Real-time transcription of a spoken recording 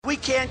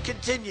can't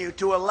continue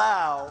to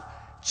allow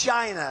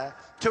China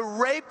to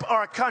rape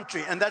our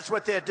country, and that's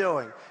what they're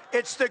doing.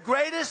 It's the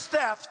greatest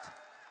theft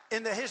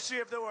in the history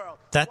of the world.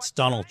 That's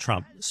Donald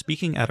Trump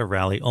speaking at a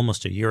rally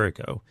almost a year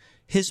ago.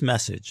 His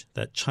message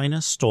that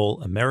China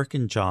stole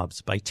American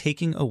jobs by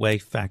taking away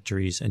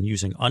factories and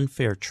using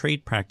unfair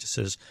trade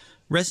practices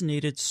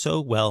resonated so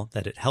well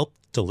that it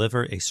helped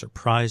deliver a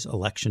surprise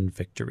election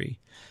victory.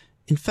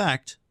 In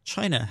fact,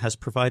 China has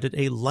provided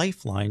a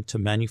lifeline to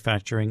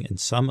manufacturing in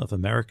some of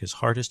America's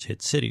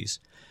hardest-hit cities.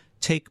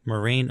 Take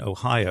Moraine,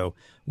 Ohio,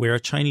 where a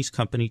Chinese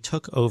company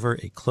took over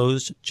a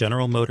closed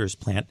General Motors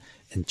plant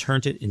and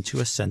turned it into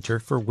a center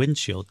for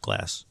windshield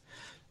glass.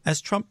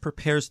 As Trump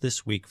prepares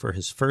this week for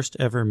his first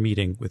ever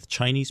meeting with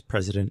Chinese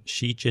President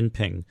Xi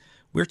Jinping,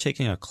 we're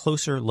taking a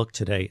closer look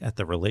today at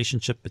the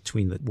relationship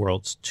between the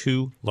world's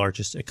two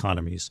largest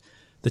economies.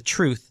 The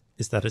truth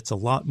is that it's a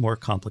lot more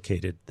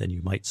complicated than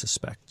you might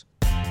suspect.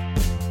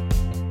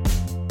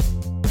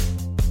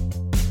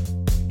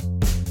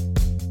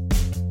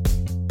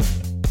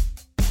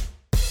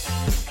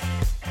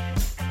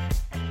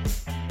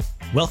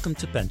 Welcome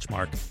to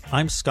Benchmark.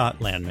 I'm Scott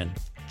Lanman.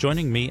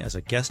 Joining me as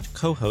a guest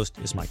co-host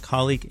is my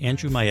colleague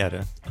Andrew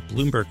Mayeda, a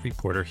Bloomberg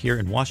reporter here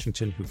in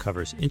Washington who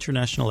covers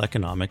international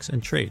economics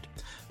and trade.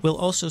 We'll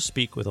also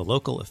speak with a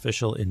local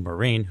official in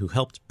Moraine who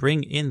helped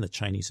bring in the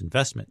Chinese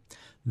investment.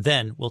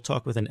 Then we'll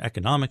talk with an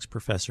economics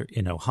professor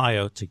in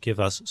Ohio to give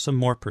us some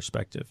more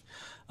perspective.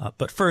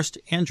 But first,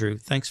 Andrew,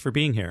 thanks for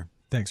being here.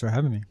 Thanks for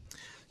having me.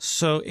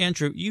 So,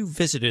 Andrew, you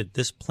visited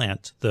this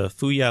plant, the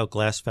Fuyao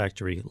Glass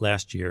Factory,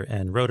 last year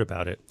and wrote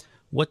about it.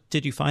 What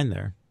did you find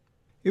there?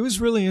 It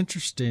was really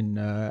interesting.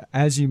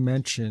 As you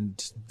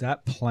mentioned,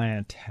 that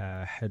plant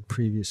had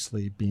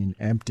previously been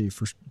empty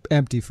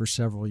for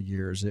several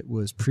years. It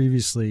was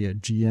previously a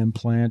GM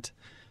plant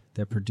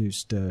that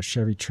produced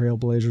Chevy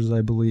Trailblazers,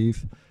 I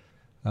believe.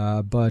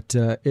 But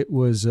it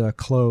was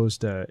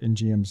closed in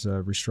GM's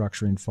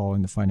restructuring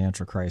following the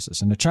financial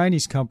crisis. And a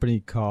Chinese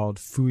company called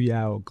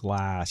Fuyao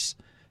Glass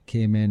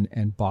came in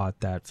and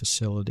bought that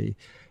facility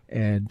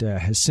and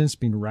has since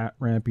been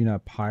ramping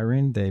up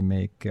hiring. They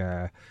make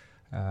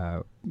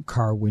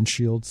car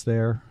windshields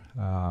there.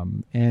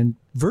 And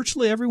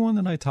virtually everyone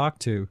that I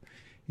talked to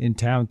in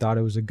town thought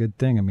it was a good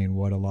thing. I mean,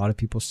 what a lot of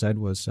people said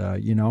was,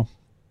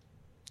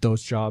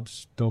 those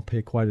jobs don't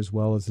pay quite as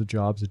well as the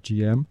jobs at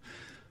GM,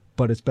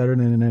 but it's better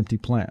than an empty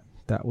plant.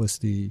 That was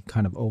the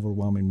kind of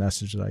overwhelming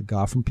message that I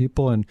got from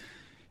people. And,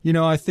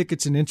 I think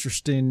it's an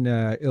interesting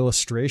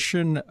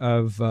illustration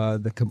of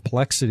the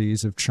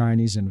complexities of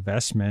Chinese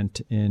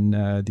investment in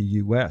the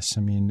U.S.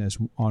 I mean, as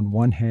on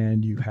one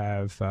hand, you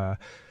have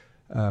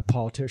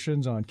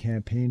politicians on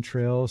campaign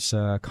trails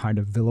kind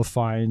of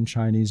vilifying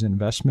Chinese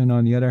investment.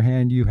 On the other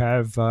hand, you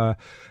have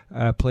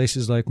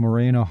places like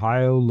Moraine,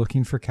 Ohio,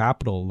 looking for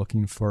capital,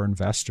 looking for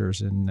investors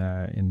in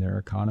their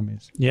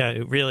economies. Yeah,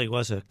 it really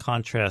was a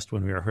contrast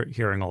when we were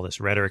hearing all this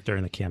rhetoric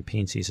during the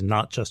campaign season,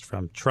 not just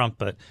from Trump,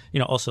 but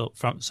also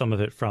from some of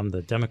it from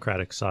the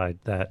Democratic side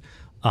that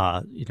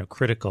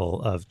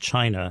critical of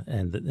China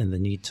and the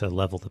need to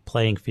level the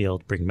playing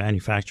field, bring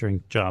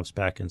manufacturing jobs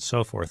back, and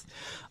so forth.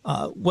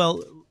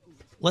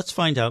 Let's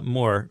find out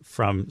more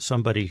from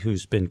somebody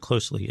who's been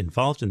closely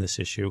involved in this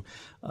issue.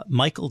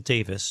 Michael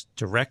Davis,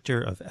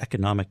 Director of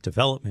Economic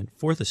Development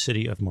for the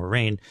city of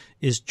Moraine,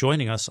 is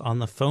joining us on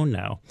the phone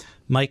now.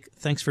 Mike,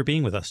 thanks for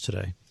being with us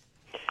today.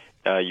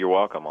 You're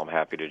welcome. I'm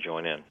happy to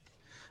join in.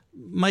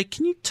 Mike,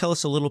 can you tell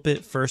us a little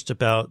bit first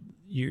about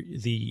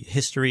the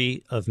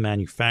history of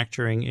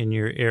manufacturing in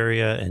your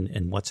area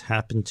and what's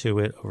happened to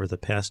it over the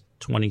past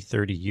 20,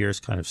 30 years,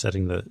 kind of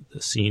setting the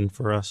scene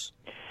for us?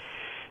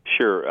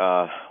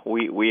 Sure.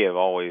 We have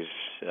always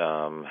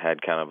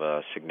had kind of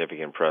a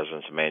significant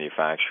presence in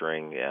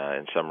manufacturing.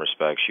 In some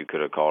respects, you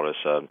could have called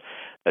us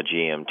a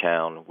GM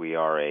town. We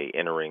are a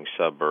entering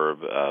suburb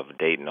of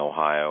Dayton,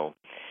 Ohio.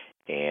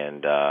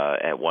 And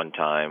at one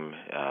time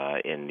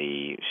in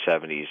the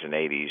 70s and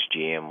 80s,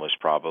 GM was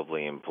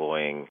probably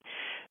employing,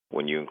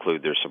 when you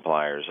include their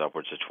suppliers,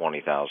 upwards of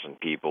 20,000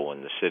 people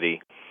in the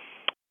city.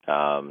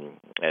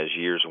 As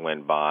years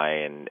went by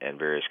and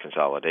various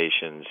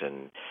consolidations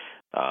and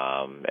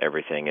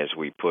everything, as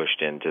we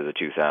pushed into the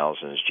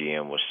 2000s,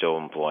 GM was still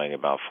employing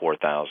about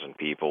 4,000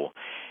 people,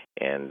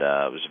 and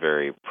it was a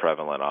very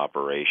prevalent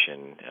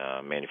operation,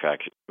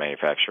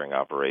 manufacturing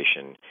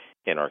operation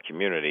in our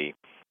community.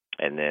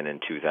 And then in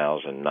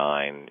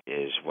 2009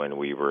 is when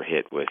we were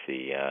hit with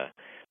the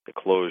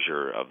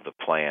closure of the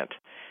plant.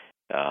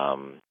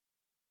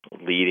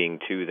 Leading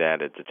to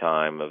that, at the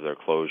time of their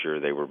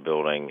closure, they were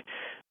building,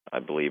 I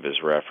believe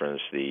as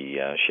referenced,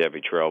 the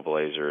Chevy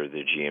Trailblazer,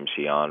 the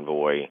GMC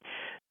Envoy,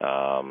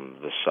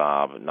 the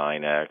Saab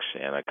 9X,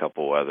 and a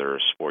couple other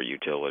sport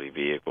utility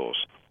vehicles.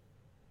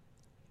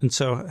 And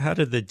so how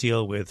did the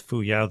deal with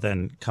Fuyao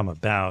then come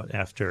about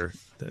after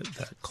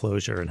that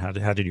closure, and how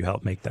did you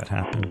help make that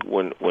happen?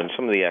 When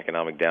some of the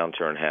economic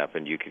downturn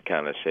happened, you could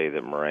kind of say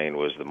that Moraine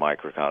was the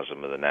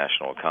microcosm of the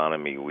national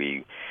economy.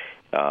 We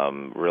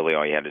really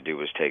all you had to do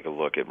was take a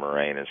look at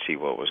Moraine and see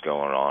what was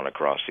going on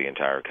across the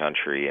entire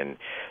country. And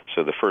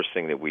so the first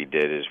thing that we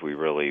did is we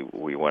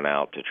went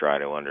out to try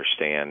to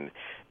understand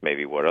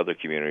maybe what other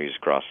communities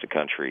across the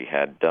country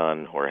had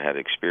done or had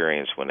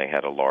experienced when they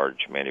had a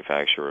large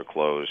manufacturer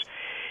close.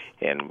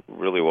 And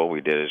really what we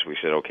did is we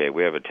said, okay,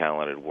 we have a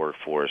talented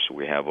workforce.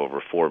 We have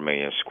over 4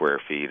 million square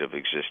feet of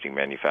existing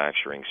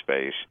manufacturing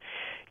space.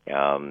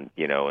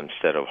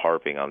 Instead of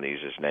harping on these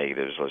as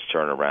negatives, let's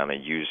turn around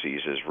and use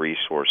these as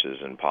resources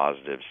and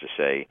positives to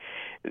say,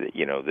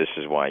 this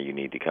is why you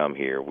need to come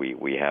here.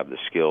 We have the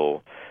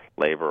skill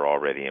labor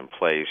already in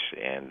place,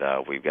 and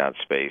we've got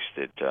space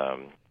that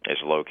is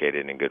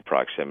located in good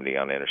proximity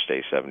on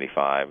Interstate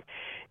 75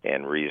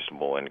 and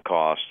reasonable in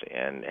cost,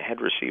 and had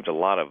received a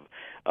lot of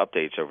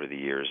updates over the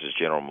years as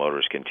General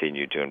Motors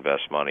continued to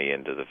invest money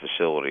into the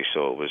facility,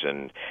 so it was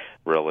in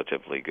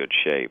relatively good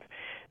shape.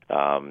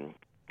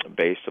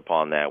 Based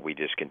upon that, we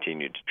just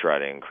continued to try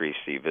to increase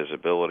the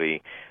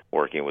visibility,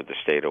 working with the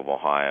state of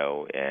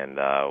Ohio, and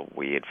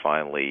we had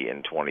finally,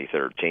 in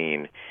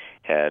 2013,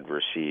 had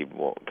received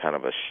kind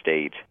of a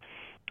state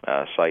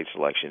site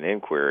selection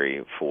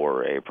inquiry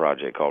for a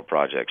project called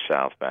Project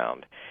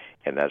Southbound,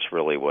 and that's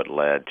really what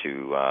led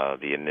to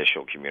the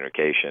initial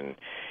communication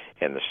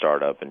and the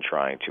startup in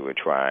trying to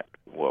attract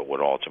what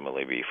would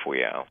ultimately be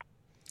Fuyao.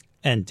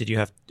 And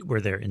were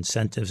there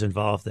incentives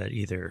involved that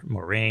either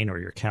Moraine or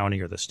your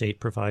county or the state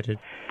provided?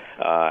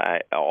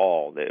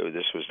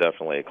 This was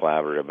definitely a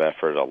collaborative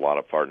effort. A lot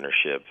of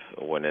partnership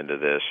went into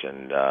this,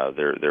 and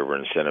there were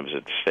incentives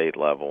at the state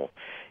level.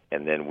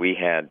 And then we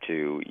had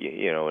to,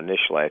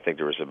 initially I think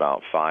there was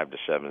about 5 to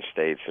 7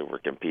 states that were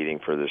competing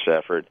for this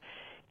effort,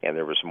 and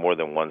there was more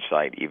than one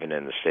site even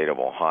in the state of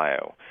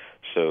Ohio.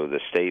 So the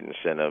state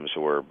incentives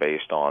were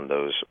based on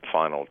those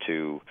final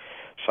 2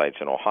 sites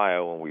in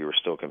Ohio, and we were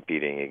still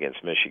competing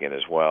against Michigan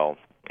as well.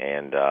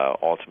 And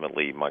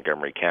ultimately,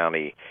 Montgomery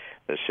County,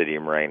 the city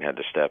of Moraine, had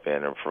to step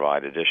in and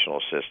provide additional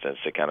assistance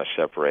to kind of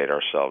separate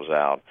ourselves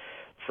out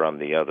from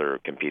the other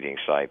competing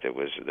site that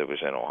was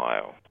in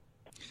Ohio.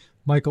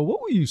 Michael,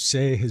 what would you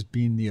say has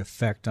been the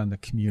effect on the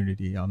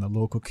community, on the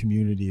local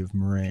community of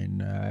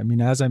Moraine?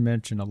 As I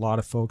mentioned, a lot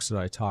of folks that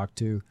I talked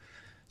to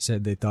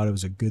said they thought it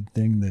was a good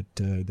thing that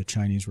the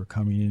Chinese were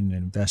coming in and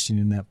investing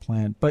in that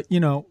plant. But,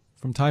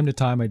 from time to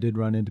time, I did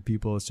run into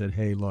people that said,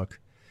 "Hey, look,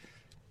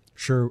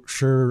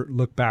 sure,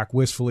 look back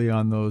wistfully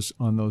on those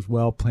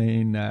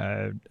well-paying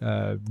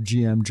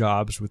GM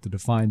jobs with the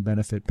defined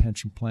benefit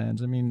pension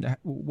plans."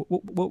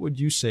 What would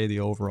you say the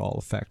overall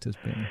effect has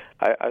been?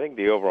 I think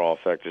the overall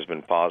effect has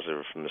been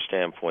positive from the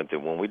standpoint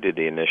that when we did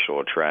the initial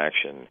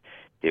attraction,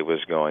 it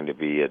was going to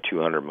be a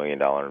 $200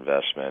 million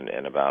investment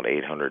and about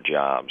 800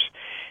 jobs.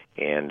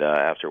 And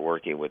after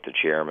working with the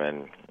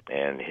chairman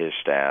and his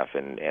staff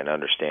and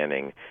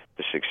understanding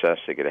the success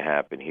that could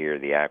happen here,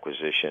 the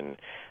acquisition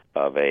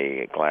of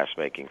a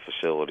glass-making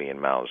facility in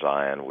Mount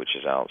Zion, which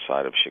is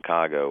outside of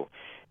Chicago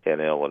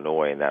and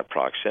Illinois, in that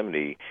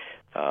proximity,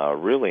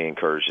 really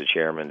encouraged the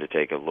chairman to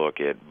take a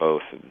look at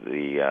both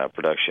the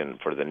production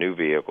for the new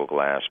vehicle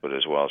glass, but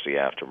as well as the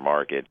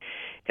aftermarket.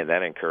 And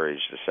that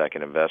encouraged the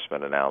second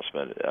investment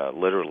announcement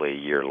literally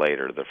a year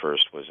later. The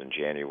first was in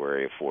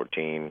January of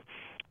 14.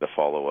 The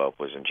follow-up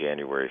was in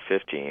January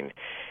 15.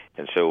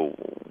 And so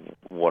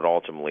what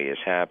ultimately has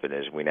happened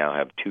is we now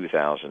have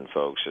 2,000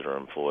 folks that are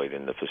employed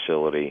in the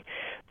facility.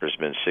 There's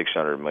been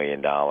 $600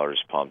 million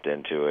pumped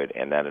into it,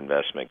 and that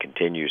investment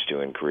continues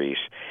to increase.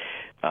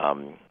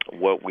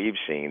 What we've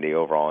seen, the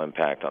overall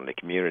impact on the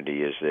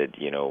community, is that,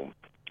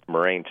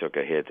 Moraine took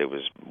a hit that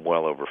was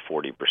well over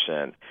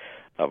 40%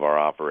 of our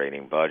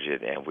operating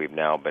budget, and we've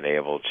now been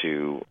able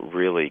to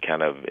really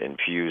kind of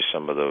infuse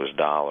some of those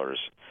dollars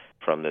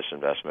from this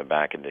investment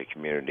back into the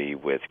community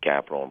with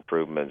capital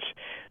improvements,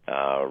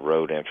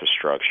 road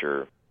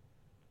infrastructure,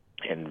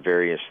 and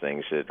various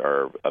things that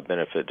are a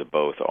benefit to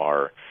both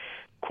our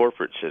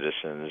corporate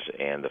citizens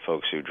and the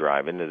folks who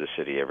drive into the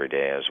city every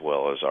day, as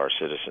well as our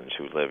citizens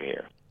who live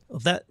here. Well,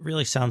 that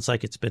really sounds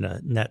like it's been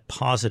a net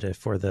positive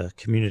for the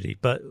community.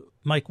 But,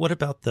 Mike, what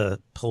about the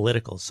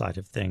political side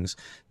of things?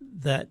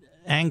 That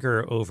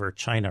anger over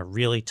China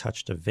really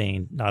touched a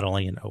vein not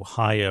only in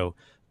Ohio,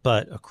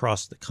 but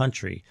across the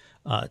country.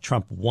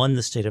 Trump won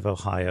the state of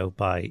Ohio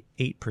by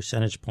 8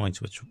 percentage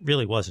points, which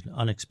really was an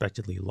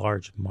unexpectedly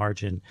large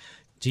margin.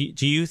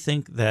 Do you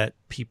think that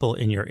people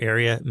in your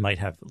area might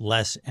have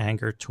less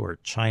anger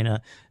toward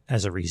China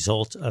as a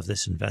result of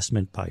this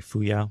investment by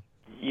Fuyao?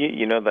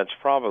 That's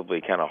probably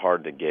kind of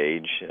hard to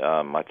gauge.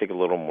 I think a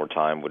little more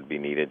time would be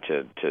needed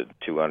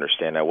to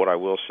understand that. What I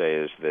will say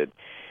is that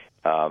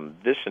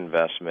this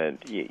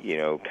investment,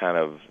 kind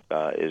of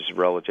is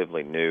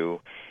relatively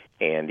new.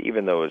 And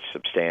even though it's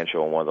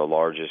substantial and one of the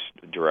largest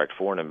direct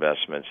foreign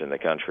investments in the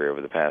country over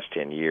the past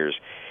 10 years,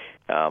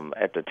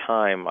 at the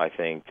time, I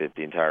think that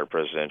the entire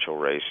presidential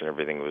race and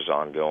everything that was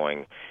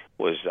ongoing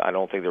I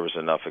don't think there was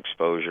enough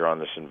exposure on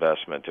this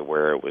investment to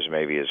where it was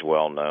maybe as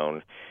well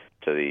known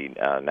to the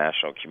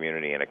national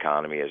community and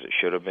economy as it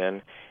should have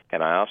been.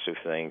 And I also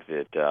think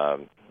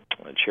that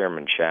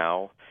Chairman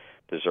Chow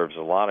deserves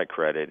a lot of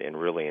credit in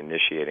really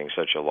initiating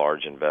such a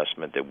large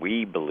investment that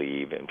we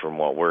believe, and from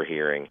what we're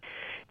hearing,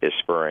 is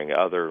spurring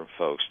other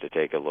folks to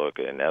take a look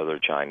and other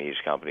Chinese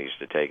companies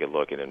to take a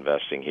look at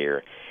investing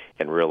here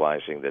and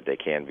realizing that they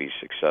can be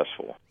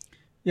successful.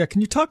 Yeah,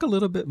 can you talk a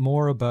little bit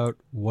more about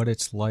what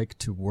it's like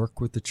to work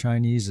with the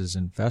Chinese as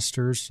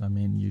investors? I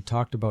mean, you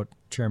talked about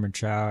Chairman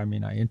Chow. I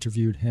mean, I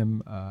interviewed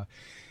him.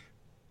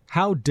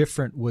 How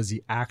different was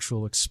the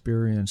actual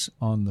experience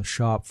on the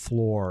shop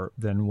floor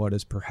than what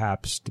is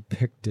perhaps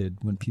depicted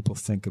when people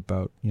think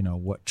about,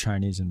 what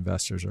Chinese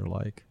investors are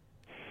like?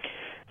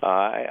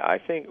 I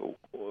think,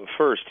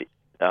 first,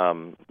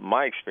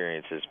 my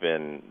experience has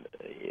been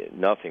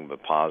nothing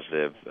but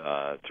positive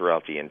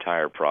throughout the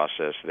entire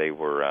process. They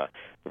were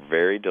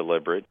very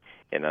deliberate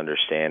and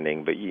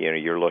understanding, but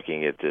you're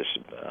looking at this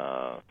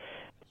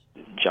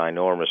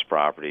ginormous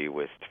property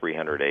with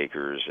 300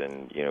 acres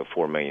and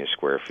 4 million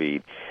square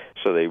feet.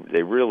 So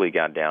they really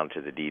got down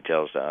to the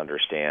details to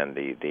understand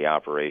the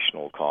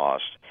operational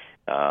cost,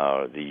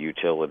 the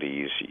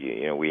utilities.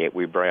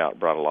 We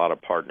brought a lot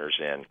of partners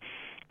in.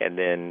 And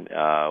then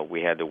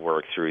we had to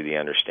work through the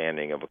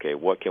understanding of, okay,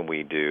 what can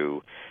we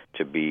do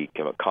to be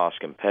cost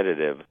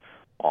competitive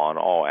on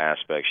all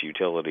aspects,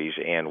 utilities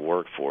and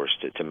workforce,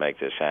 to make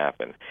this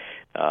happen.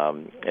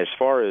 As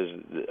far as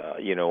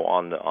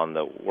on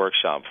the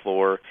workshop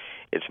floor,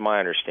 it's my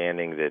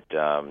understanding that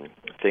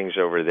things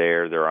over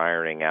there, they're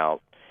ironing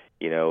out,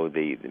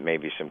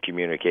 maybe some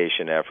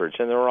communication efforts,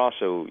 and they're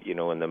also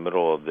in the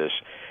middle of this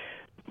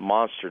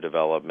monster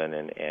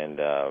development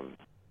and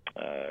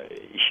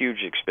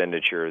huge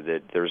expenditure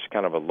that there's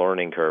kind of a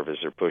learning curve as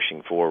they're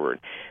pushing forward.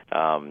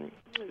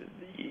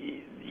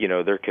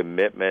 Their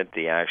commitment,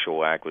 the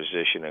actual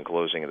acquisition and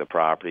closing of the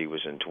property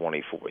was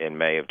in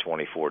May of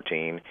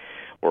 2014.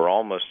 We're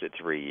almost at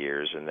 3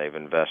 years, and they've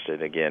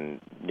invested, again,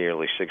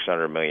 nearly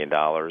 $600 million.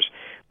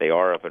 They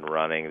are up and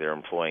running. They're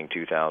employing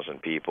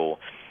 2,000 people.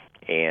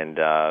 And,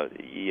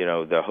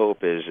 the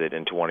hope is that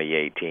in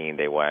 2018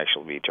 they will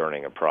actually be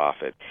turning a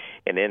profit.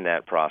 And in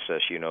that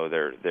process,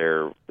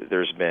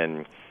 there's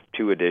been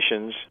 2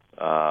 additions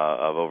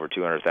of over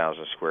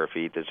 200,000 square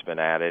feet that's been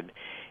added.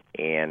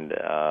 And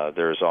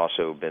there's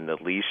also been the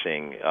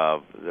leasing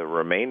of the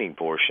remaining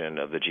portion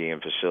of the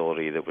GM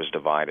facility that was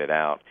divided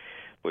out,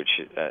 which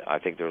I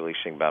think they're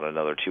leasing about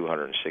another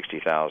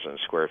 260,000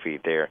 square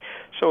feet there.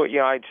 So,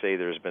 I'd say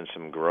there's been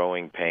some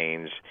growing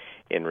pains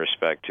in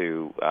respect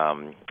to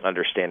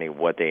understanding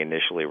what they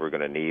initially were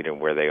going to need and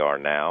where they are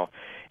now.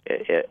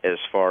 As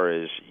far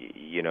as,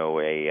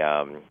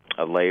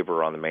 a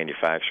labor on the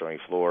manufacturing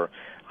floor,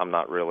 I'm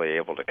not really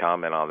able to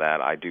comment on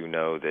that. I do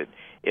know that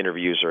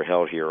interviews are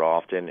held here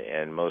often,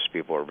 and most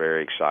people are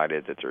very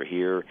excited that they're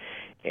here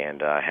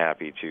and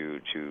happy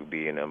to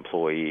be an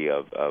employee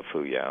of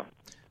Fuyao.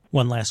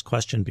 One last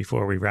question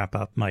before we wrap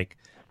up, Mike.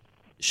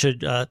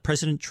 Should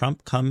President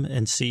Trump come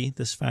and see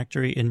this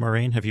factory in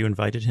Moraine? Have you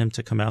invited him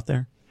to come out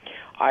there?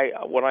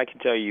 What I can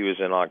tell you is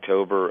in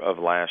October of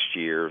last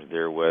year,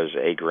 there was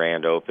a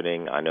grand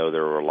opening. I know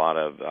there were a lot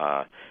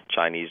of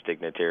Chinese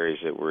dignitaries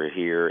that were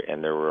here,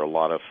 and there were a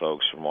lot of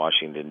folks from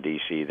Washington,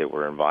 D.C. that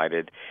were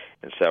invited,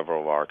 and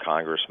several of our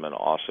congressmen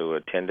also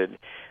attended.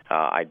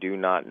 I do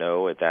not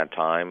know at that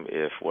time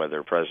if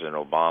whether President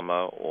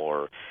Obama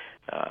or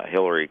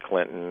Hillary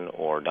Clinton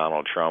or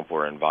Donald Trump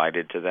were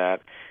invited to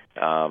that.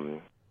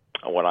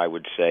 What I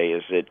would say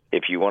is that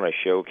if you want to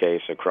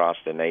showcase across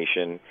the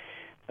nation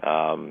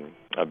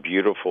a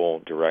beautiful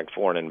direct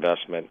foreign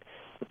investment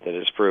that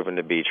has proven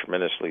to be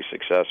tremendously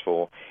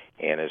successful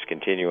and is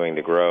continuing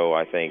to grow,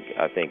 I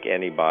think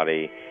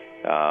anybody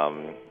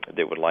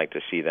that would like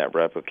to see that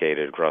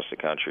replicated across the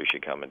country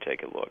should come and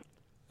take a look.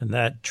 And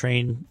that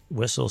train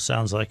whistle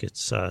sounds like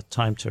it's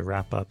time to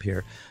wrap up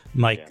here.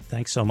 Mike,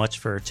 Thanks so much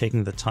for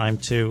taking the time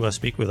to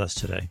speak with us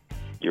today.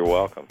 You're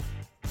welcome.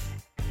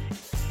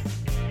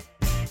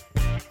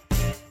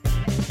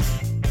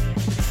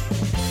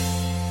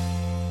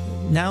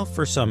 Now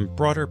for some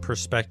broader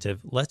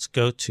perspective, let's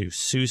go to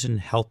Susan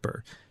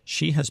Helper.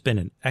 She has been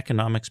an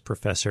economics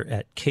professor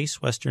at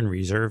Case Western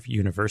Reserve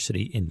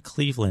University in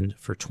Cleveland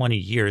for 20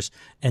 years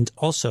and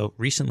also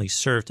recently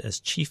served as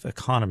chief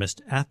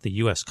economist at the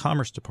U.S.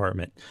 Commerce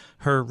Department.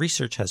 Her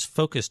research has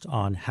focused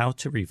on how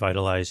to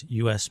revitalize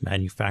U.S.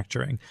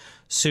 manufacturing.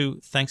 Sue,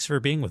 thanks for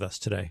being with us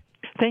today.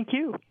 Thank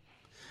you.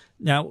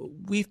 Now,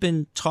 we've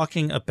been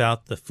talking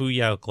about the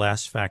Fuyao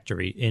glass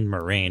factory in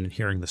Moraine and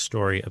hearing the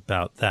story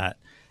about that.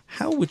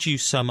 How would you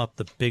sum up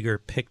the bigger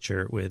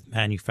picture with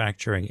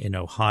manufacturing in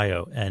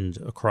Ohio and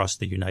across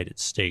the United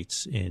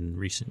States in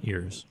recent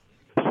years?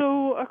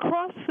 So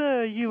across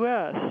the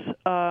U.S.,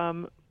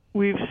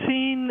 we've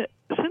seen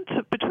since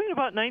between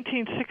about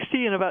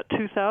 1960 and about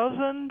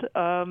 2000,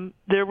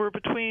 there were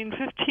between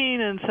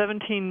 15 and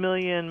 17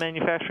 million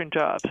manufacturing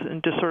jobs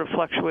and just sort of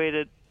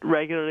fluctuated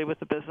regularly with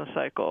the business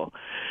cycle.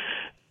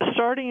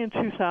 Starting in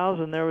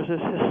 2000, there was this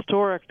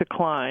historic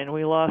decline.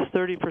 We lost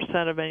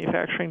 30% of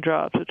manufacturing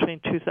jobs between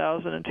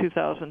 2000 and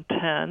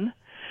 2010.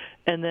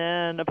 And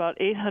then about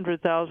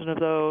 800,000 of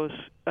those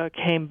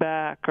came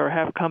back or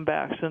have come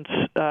back since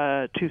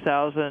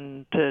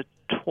 2000 to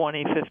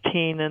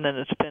 2015, and then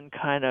it's been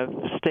kind of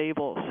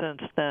stable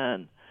since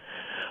then.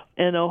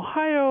 And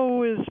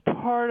Ohio is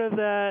part of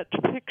that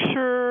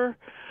picture.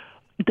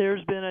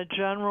 There's been a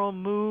general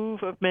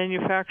move of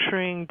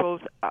manufacturing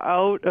both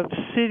out of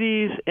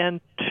cities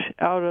and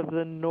out of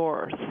the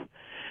north.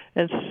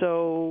 And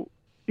so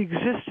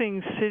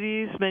existing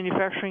cities,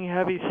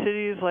 manufacturing-heavy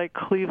cities like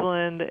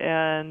Cleveland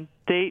and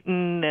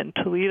Dayton and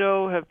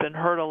Toledo have been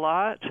hurt a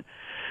lot.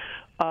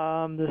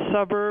 The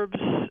suburbs,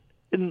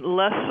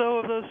 less so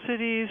of those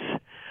cities.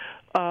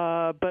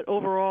 But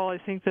overall, I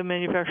think the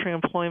manufacturing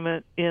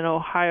employment in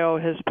Ohio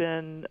has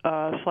been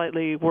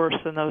slightly worse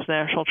than those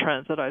national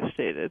trends that I've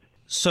stated.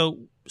 So,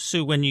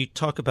 Sue, when you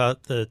talk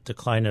about the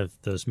decline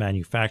of those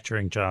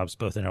manufacturing jobs,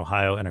 both in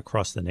Ohio and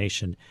across the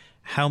nation,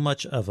 how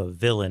much of a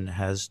villain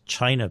has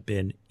China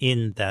been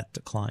in that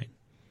decline?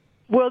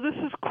 Well, this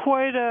is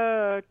quite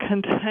a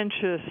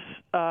contentious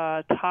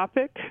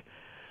topic.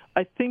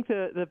 I think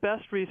the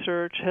best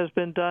research has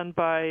been done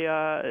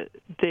by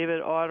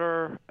David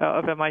Autor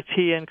of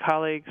MIT and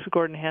colleagues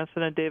Gordon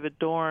Hanson and David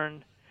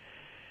Dorn.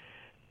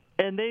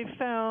 And they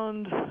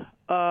found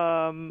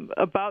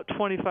about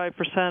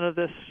 25% of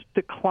this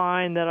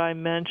decline that I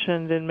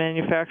mentioned in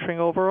manufacturing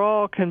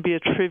overall can be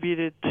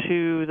attributed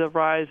to the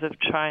rise of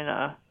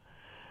China.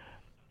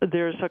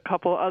 There's a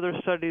couple other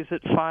studies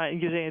that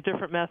find, using a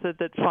different method,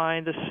 that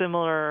find a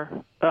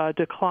similar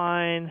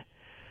decline.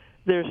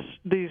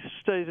 These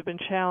studies have been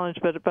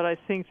challenged, but I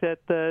think that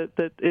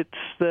it's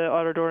the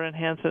Autor, Dorn, and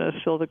Hansen is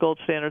still the gold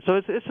standard. So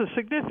it's a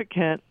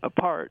significant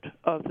part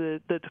of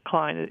the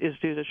decline is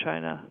due to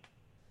China.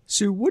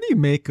 Sue, what do you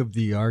make of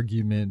the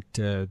argument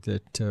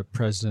that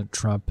President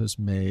Trump has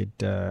made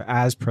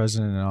as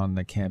president and on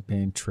the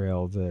campaign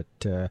trail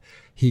that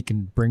he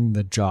can bring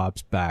the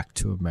jobs back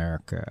to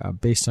America?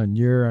 Based on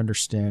your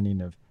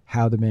understanding of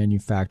how the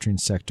manufacturing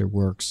sector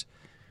works,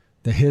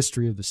 the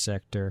history of the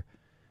sector,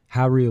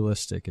 how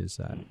realistic is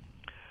that?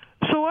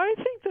 So I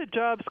think that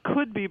jobs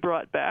could be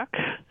brought back.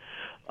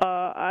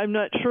 I'm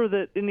not sure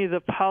that any of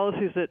the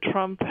policies that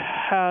Trump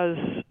has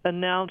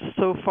announced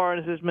so far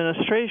in his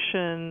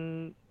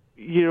administration,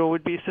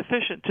 would be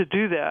sufficient to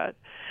do that.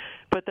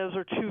 But those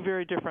are two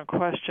very different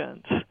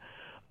questions.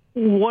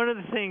 One of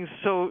the things,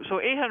 so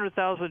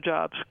 800,000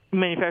 jobs,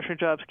 manufacturing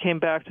jobs, came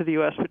back to the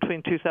U.S.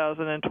 between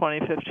 2000 and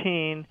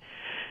 2015.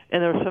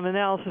 And there was some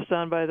analysis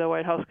done by the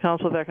White House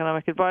Council of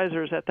Economic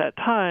Advisors at that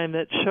time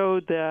that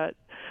showed that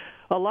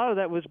a lot of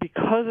that was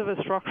because of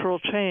a structural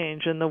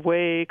change in the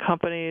way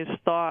companies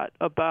thought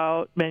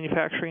about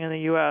manufacturing in the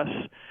U.S.,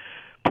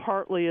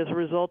 partly as a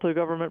result of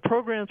government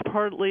programs,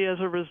 partly as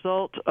a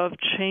result of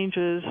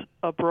changes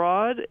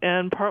abroad,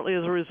 and partly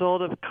as a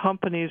result of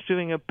companies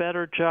doing a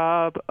better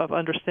job of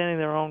understanding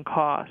their own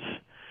costs.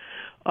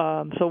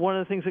 So one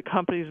of the things that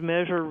companies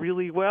measure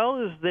really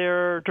well is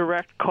their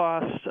direct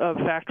costs of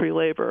factory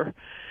labor,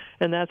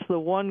 and that's the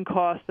one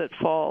cost that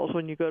falls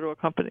when you go to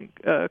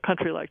a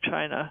country like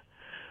China.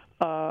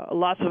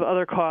 Lots of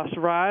other costs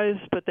rise,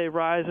 but they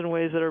rise in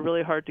ways that are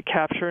really hard to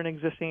capture in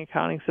existing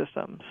accounting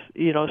systems.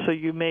 So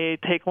you may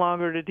take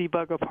longer to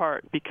debug a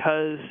part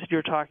because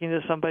you're talking to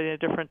somebody in a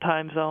different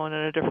time zone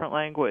and a different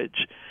language.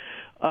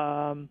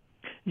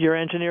 Your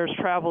engineers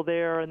travel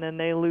there, and then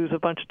they lose a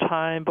bunch of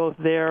time both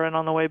there and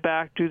on the way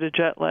back due to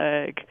jet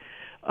lag.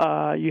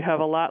 You have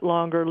a lot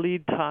longer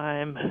lead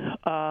time.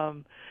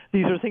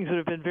 These are things that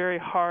have been very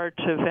hard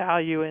to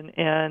value,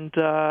 and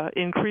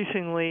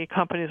increasingly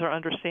companies are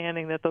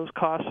understanding that those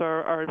costs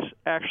are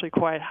actually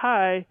quite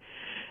high,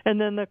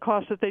 and then the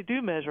costs that they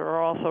do measure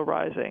are also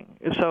rising.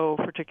 So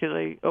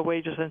particularly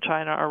wages in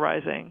China are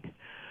rising.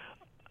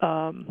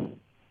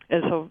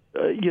 And so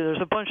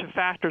there's a bunch of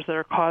factors that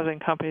are causing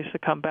companies to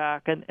come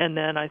back. And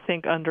then I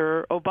think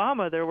under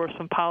Obama there were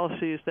some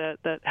policies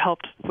that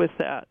helped with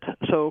that.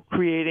 So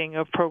creating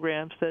of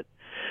programs that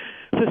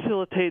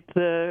facilitate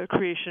the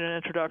creation and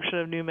introduction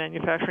of new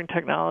manufacturing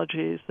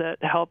technologies that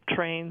help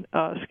train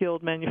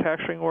skilled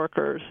manufacturing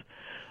workers,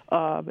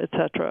 et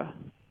cetera.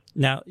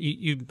 Now,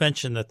 you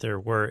mentioned that there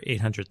were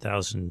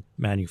 800,000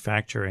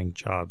 manufacturing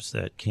jobs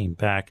that came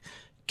back.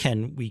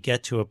 Can we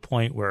get to a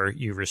point where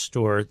you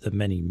restore the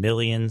many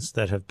millions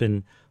that have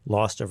been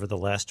lost over the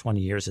last 20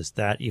 years? Is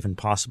that even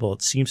possible?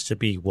 It seems to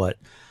be what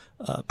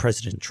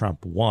President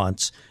Trump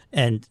wants.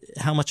 And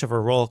how much of a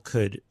role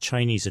could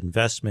Chinese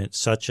investment,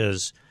 such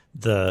as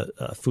the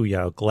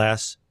Fuyao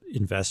glass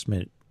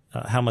investment,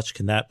 how much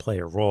can that play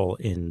a role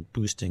in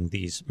boosting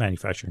these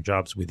manufacturing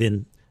jobs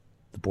within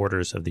the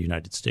borders of the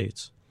United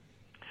States?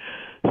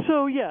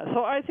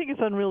 So I think it's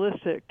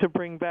unrealistic to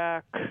bring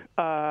back,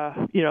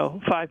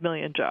 5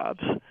 million jobs.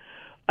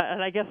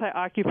 And I guess I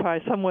occupy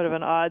somewhat of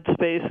an odd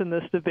space in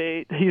this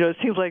debate. It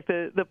seems like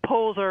the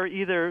polls are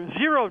either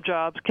zero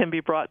jobs can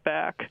be brought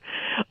back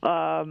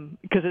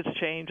because it's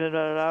changed,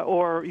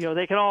 or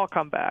they can all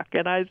come back.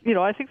 And I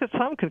think that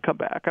some can come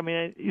back. I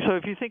mean, so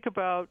if you think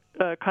about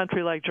a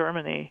country like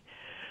Germany,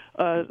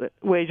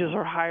 wages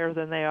are higher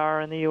than they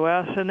are in the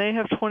U.S., and they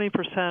have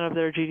 20% of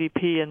their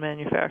GDP in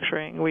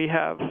manufacturing. We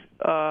have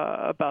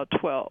about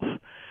 12.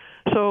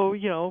 So,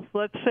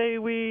 let's say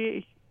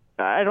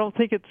I don't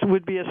think it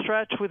would be a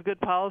stretch with good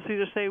policy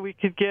to say we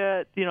could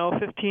get,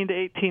 15 to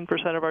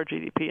 18% of our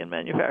GDP in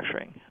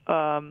manufacturing.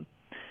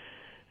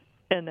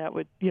 And that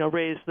would,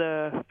 raise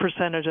the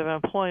percentage of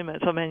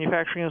employment. So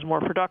manufacturing is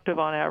more productive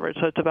on average.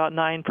 So it's about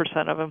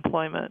 9% of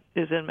employment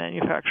is in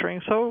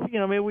manufacturing. So,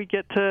 maybe we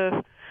get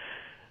to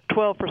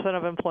 12%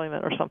 of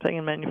employment or something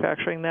in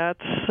manufacturing. That's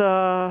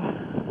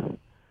a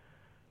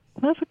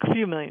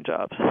few million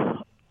jobs.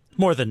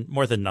 More than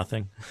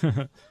nothing.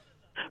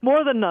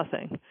 More than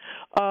nothing.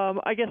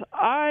 I guess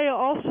I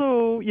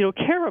also,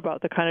 care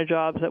about the kind of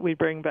jobs that we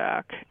bring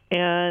back,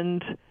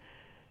 and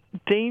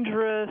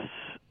dangerous,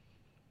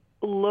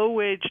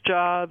 low-wage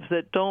jobs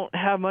that don't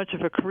have much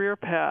of a career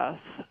path.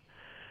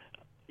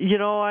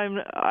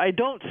 I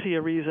don't see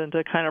a reason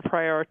to kind of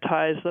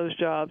prioritize those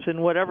jobs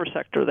in whatever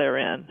sector they're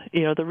in.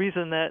 The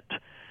reason that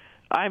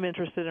I'm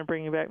interested in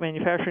bringing back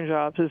manufacturing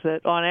jobs is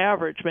that, on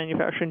average,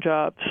 manufacturing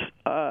jobs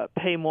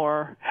pay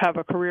more, have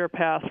a career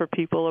path for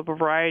people of a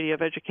variety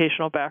of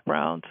educational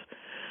backgrounds,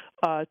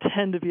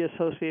 tend to be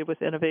associated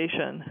with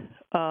innovation.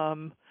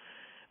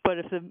 But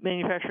if the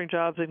manufacturing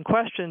jobs in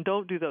question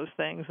don't do those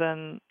things,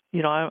 then,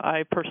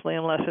 I personally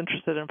am less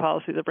interested in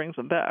policy that brings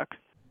them back.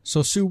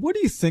 So, Sue, what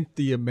do you think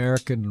the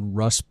American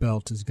Rust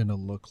Belt is going to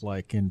look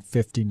like in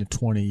 15 to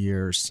 20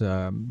 years?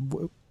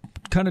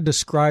 Kind of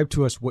describe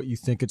to us what you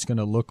think it's going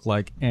to look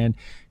like, and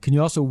can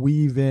you also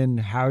weave in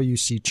how you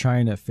see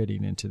China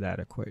fitting into that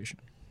equation?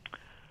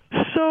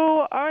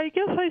 So I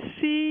guess I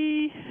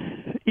see,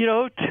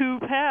 two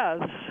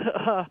paths,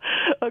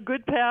 a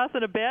good path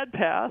and a bad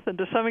path, and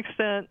to some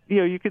extent,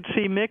 you could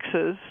see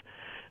mixes,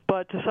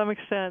 but to some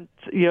extent,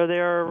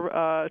 there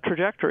are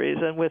trajectories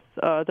and with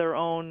their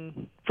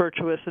own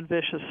virtuous and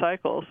vicious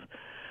cycles.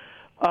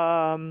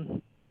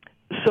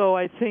 So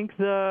I think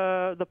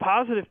the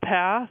positive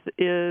path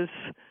is,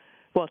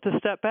 to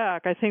step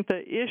back, I think the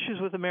issues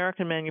with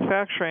American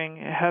manufacturing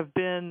have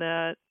been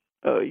that,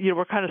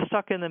 we're kind of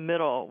stuck in the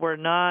middle. We're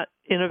not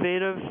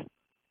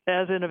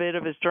as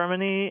innovative as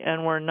Germany,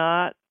 and we're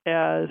not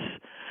as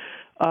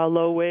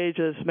low wage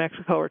as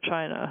Mexico or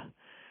China.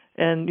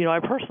 And, I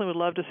personally would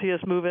love to see us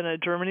move in a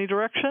Germany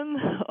direction,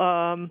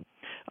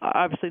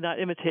 obviously not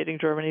imitating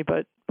Germany,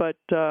 but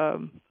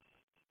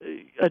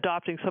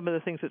adopting some of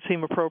the things that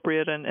seem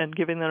appropriate and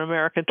giving them an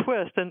American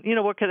twist. And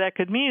what that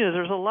could mean is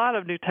there's a lot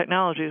of new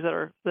technologies that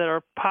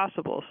are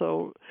possible.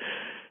 So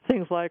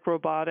things like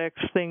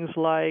robotics, things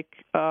like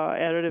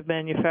additive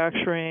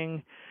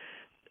manufacturing,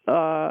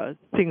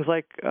 things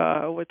like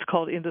what's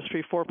called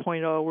Industry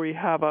 4.0, where you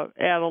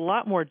add a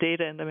lot more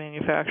data into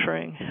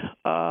manufacturing.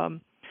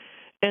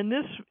 And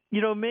this,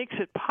 makes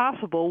it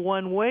possible.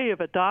 One way of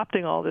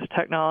adopting all this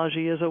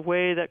technology is a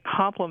way that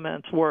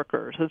complements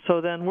workers. And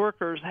so then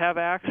workers have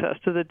access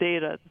to the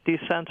data that these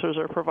sensors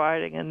are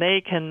providing, and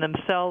they can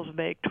themselves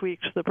make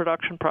tweaks to the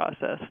production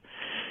process.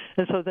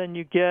 And so then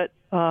you get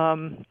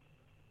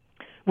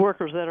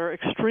workers that are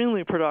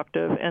extremely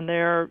productive, and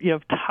they're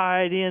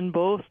tied in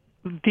both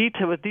with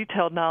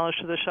detailed knowledge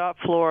to the shop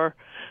floor,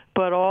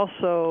 but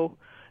also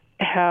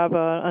have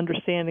an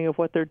understanding of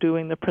what they're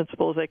doing, the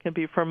principles. They can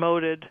be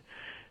promoted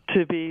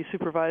to be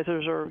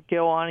supervisors or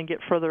go on and get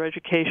further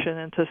education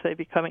into, say,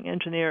 becoming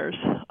engineers.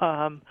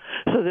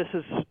 So this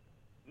is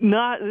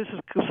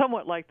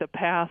somewhat like the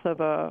path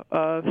of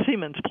a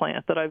Siemens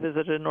plant that I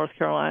visited in North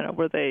Carolina,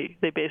 where they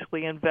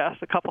basically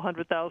invest a couple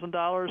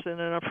 $100,000 in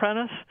an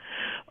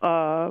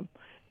apprentice.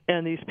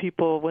 And these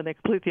people, when they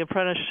complete the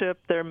apprenticeship,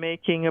 they're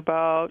making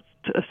about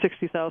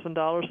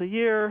 $60,000 a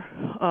year.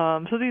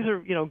 So these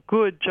are,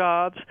 good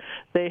jobs.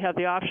 They have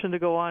the option to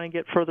go on and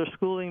get further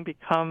schooling,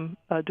 become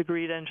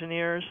degreed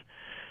engineers.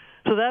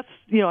 So that's,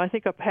 I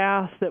think a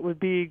path that would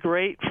be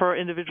great for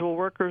individual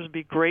workers,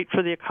 be great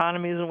for the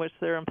economies in which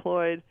they're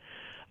employed.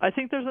 I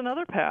think there's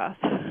another path,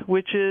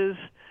 which is,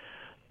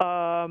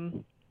 the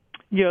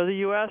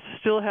U.S.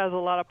 still has a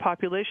lot of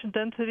population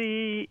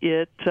density.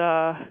 It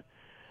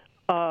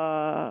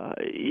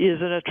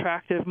is an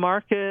attractive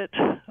market.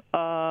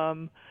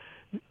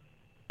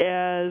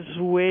 As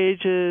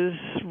wages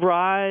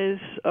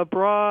rise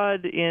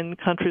abroad in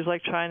countries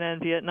like China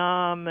and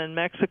Vietnam and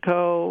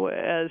Mexico,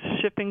 as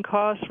shipping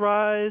costs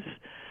rise,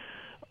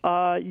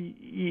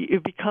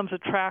 it becomes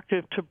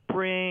attractive to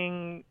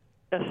bring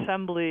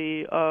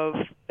assembly of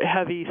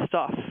heavy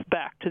stuff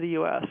back to the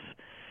U.S.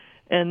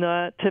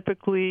 And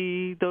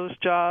typically those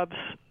jobs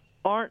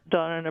aren't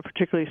done in a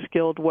particularly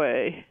skilled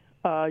way.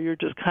 You're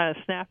just kind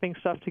of snapping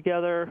stuff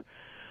together.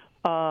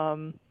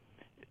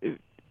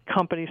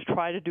 Companies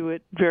try to do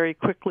it very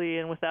quickly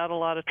and without a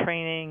lot of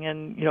training,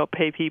 and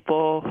pay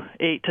people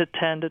 $8 to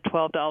 $10 to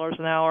 $12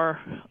 an hour.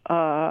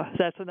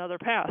 That's another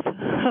path.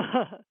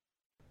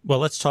 Well,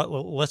 let's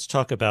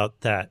talk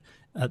about that.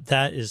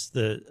 That is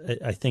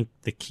I think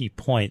the key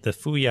point. The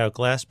Fuyao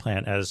glass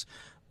plant, as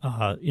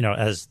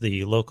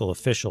the local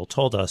official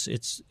told us,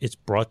 it's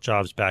brought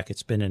jobs back.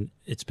 It's been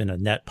a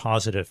net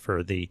positive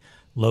for the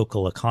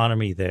local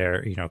economy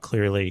there.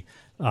 Clearly,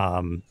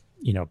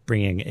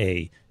 bringing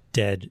a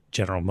dead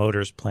General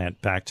Motors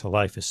plant back to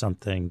life is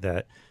something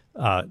that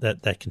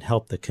can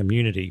help the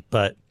community.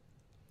 But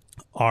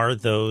are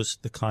those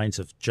the kinds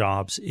of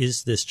jobs?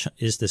 Is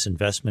this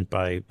investment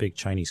by a big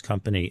Chinese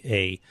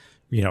company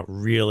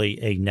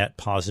really a net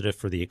positive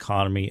for the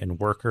economy and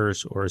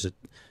workers, or is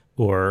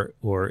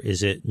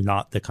it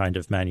not the kind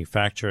of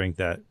manufacturing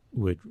that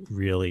would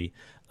really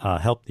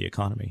help the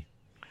economy?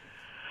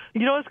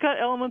 It's got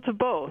elements of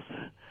both.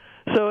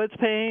 So it's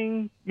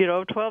paying,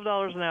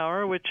 $12 an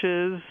hour, which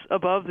is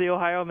above the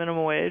Ohio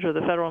minimum wage or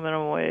the federal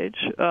minimum wage.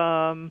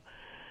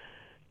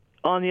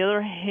 On the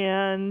other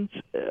hand,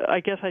 I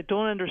guess I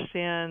don't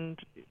understand,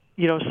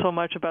 so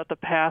much about the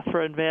path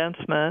for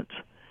advancement.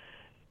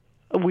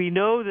 We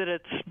know that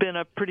it's been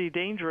a pretty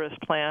dangerous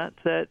plant,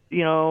 that,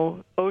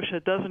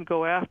 OSHA doesn't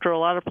go after a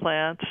lot of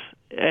plants,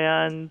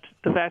 and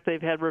the fact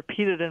they've had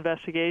repeated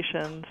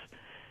investigations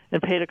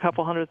and paid a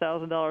couple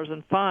 $100,000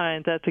 in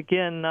fines, that's,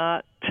 again,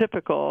 not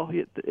typical.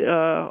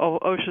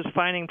 OSHA's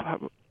fining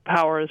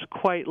power is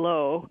quite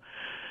low.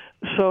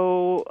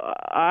 So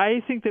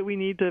I think that we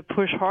need to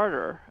push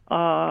harder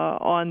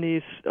on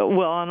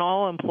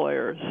all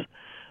employers.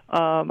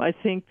 I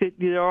think that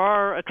there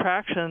are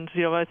attractions.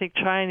 I think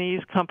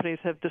Chinese companies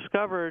have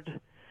discovered,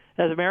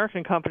 as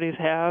American companies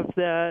have,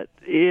 that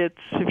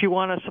if you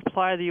want to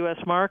supply the U.S.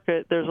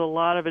 market, there's a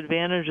lot of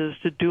advantages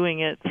to doing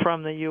it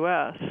from the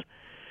U.S.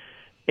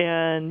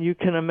 And you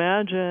can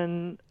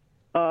imagine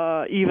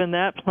even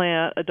that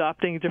plant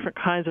adopting different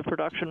kinds of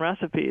production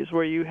recipes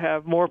where you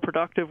have more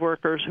productive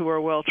workers who are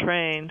well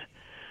trained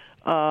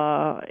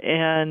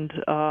and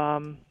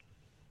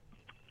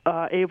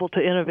able to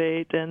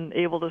innovate and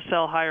able to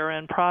sell higher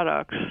end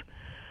products.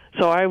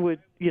 So I would,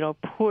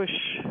 push,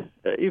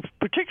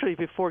 particularly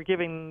before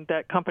giving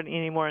that company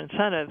any more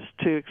incentives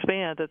to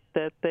expand,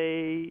 that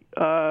they,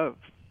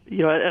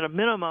 at a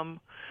minimum,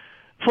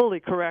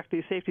 fully correct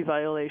these safety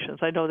violations.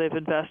 I know they've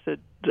invested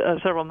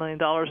several $1 million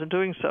in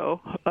doing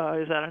so.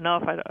 Is that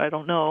enough? I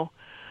don't know.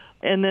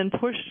 And then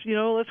push,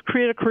 let's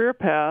create a career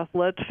path.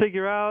 Let's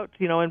figure out,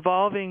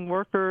 involving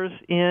workers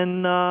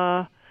in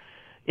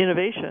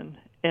innovation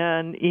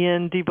and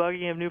in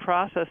debugging of new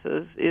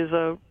processes is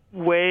a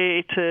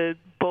way to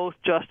both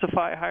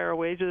justify higher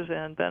wages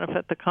and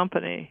benefit the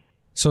company.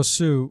 So,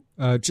 Sue,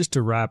 just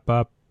to wrap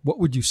up, what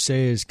would you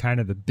say is kind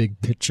of the big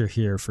picture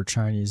here for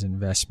Chinese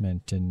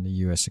investment in the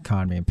U.S.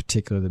 economy, in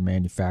particular the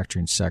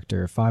manufacturing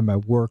sector? If I'm a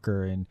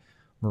worker in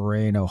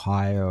Moraine,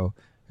 Ohio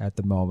at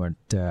the moment,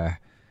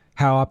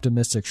 how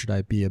optimistic should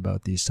I be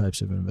about these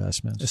types of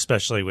investments?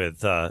 Especially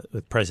with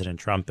President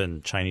Trump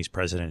and Chinese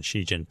President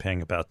Xi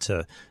Jinping about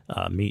to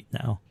meet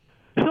now.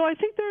 So I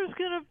think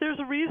there's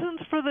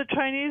reasons for the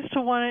Chinese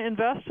to want to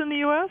invest in the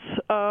U.S.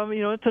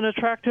 It's an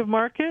attractive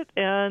market,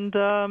 and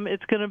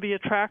it's going to be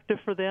attractive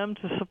for them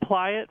to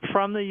supply it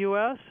from the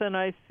U.S. And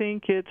I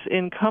think it's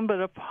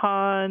incumbent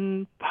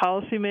upon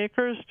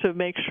policymakers to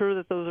make sure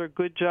that those are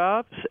good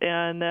jobs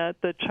and that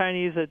the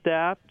Chinese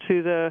adapt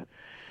to the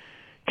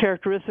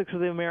characteristics of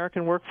the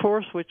American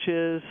workforce, which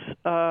is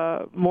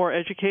more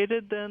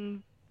educated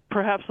than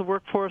perhaps the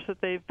workforce that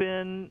they've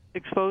been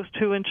exposed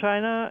to in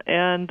China,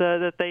 and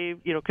that they,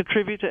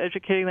 contribute to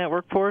educating that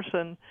workforce.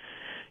 And,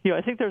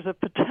 I think there's a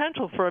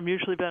potential for a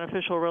mutually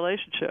beneficial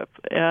relationship,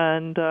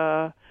 and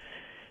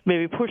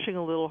maybe pushing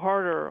a little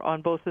harder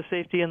on both the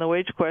safety and the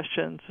wage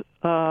questions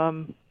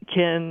can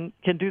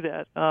do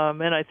that.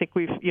 And I think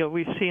we've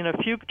seen a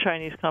few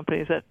Chinese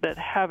companies that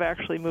have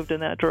actually moved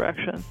in that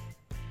direction.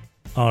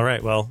 All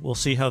right. Well, we'll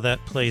see how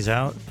that plays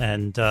out.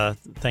 And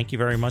thank you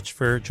very much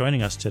for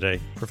joining us today,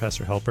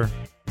 Professor Helper.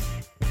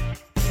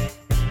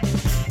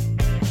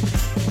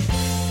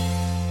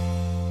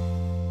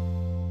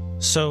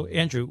 So,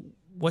 Andrew,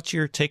 what's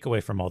your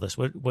takeaway from all this?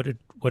 What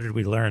did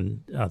we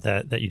learn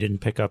that you didn't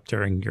pick up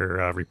during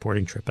your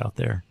reporting trip out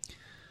there?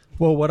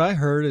 Well, what I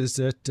heard is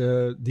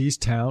that these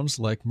towns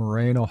like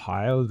Moraine,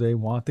 Ohio, they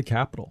want the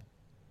capital.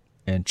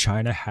 And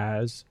China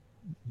has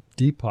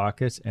deep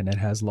pockets and it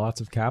has lots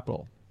of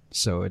capital.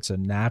 So it's a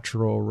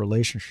natural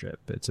relationship.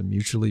 It's a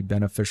mutually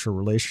beneficial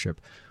relationship.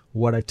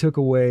 What I took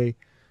away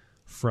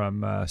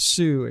from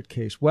Sue at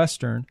Case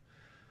Western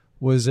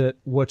was that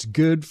what's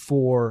good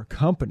for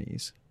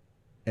companies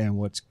and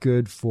what's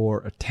good for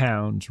a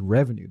town's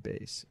revenue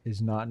base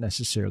is not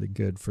necessarily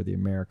good for the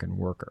American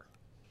worker.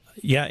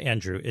 Yeah,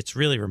 Andrew, it's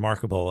really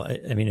remarkable.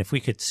 I mean, if we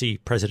could see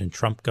President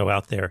Trump go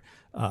out there,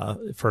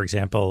 for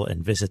example,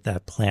 and visit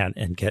that plant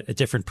and get a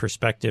different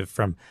perspective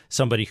from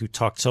somebody who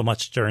talked so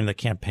much during the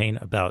campaign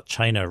about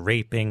China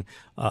raping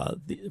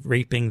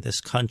this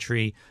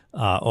country,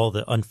 all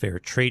the unfair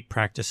trade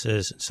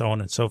practices, and so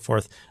on and so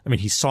forth. I mean,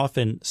 he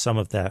softened some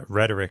of that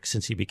rhetoric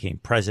since he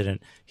became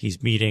president.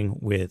 He's meeting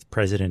with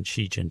President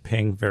Xi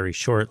Jinping very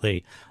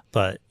shortly.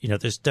 But,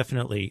 there's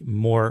definitely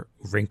more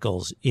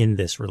wrinkles in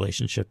this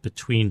relationship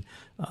between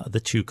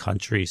the two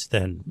countries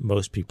than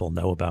most people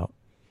know about.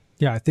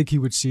 Yeah, I think he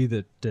would see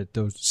that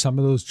some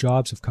of those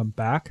jobs have come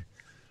back.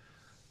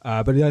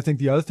 But I think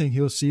the other thing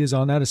he'll see is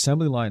on that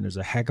assembly line, there's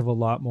a heck of a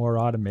lot more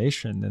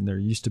automation than there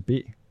used to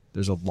be.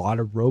 There's a lot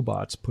of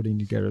robots putting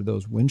together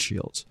those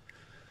windshields.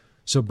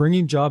 So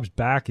bringing jobs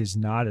back is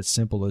not as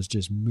simple as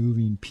just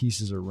moving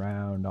pieces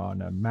around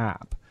on a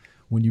map.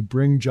 When you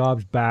bring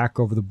jobs back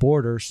over the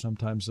border,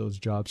 sometimes those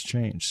jobs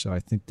change. So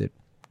I think that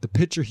the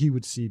picture he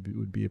would see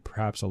would be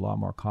perhaps a lot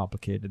more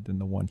complicated than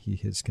the one he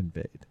has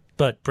conveyed.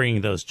 But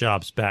bringing those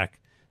jobs back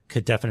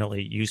could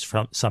definitely use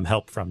some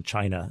help from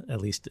China,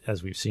 at least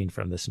as we've seen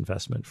from this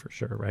investment for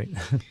sure, right?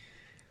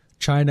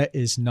 China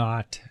is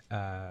not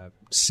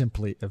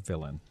simply a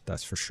villain,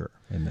 that's for sure,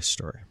 in this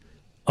story.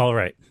 All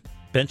right.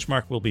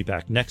 Benchmark will be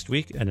back next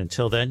week, and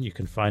until then, you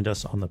can find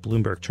us on the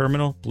Bloomberg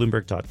Terminal,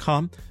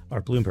 Bloomberg.com,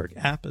 our Bloomberg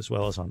app, as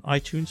well as on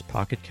iTunes,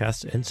 Pocket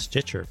Casts, and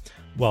Stitcher.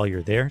 While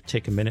you're there,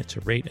 take a minute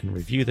to rate and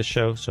review the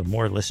show so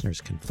more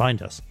listeners can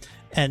find us.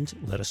 And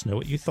let us know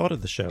what you thought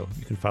of the show.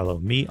 You can follow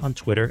me on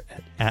Twitter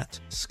at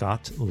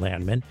Scott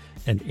Lanman,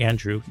 and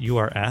Andrew, you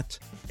are at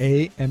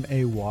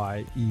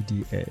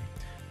AMAYEDA.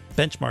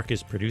 Benchmark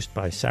is produced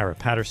by Sarah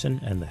Patterson,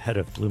 and the head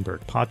of Bloomberg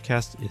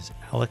Podcast is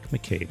Alec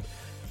McCabe.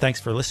 Thanks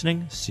for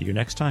listening. See you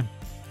next time.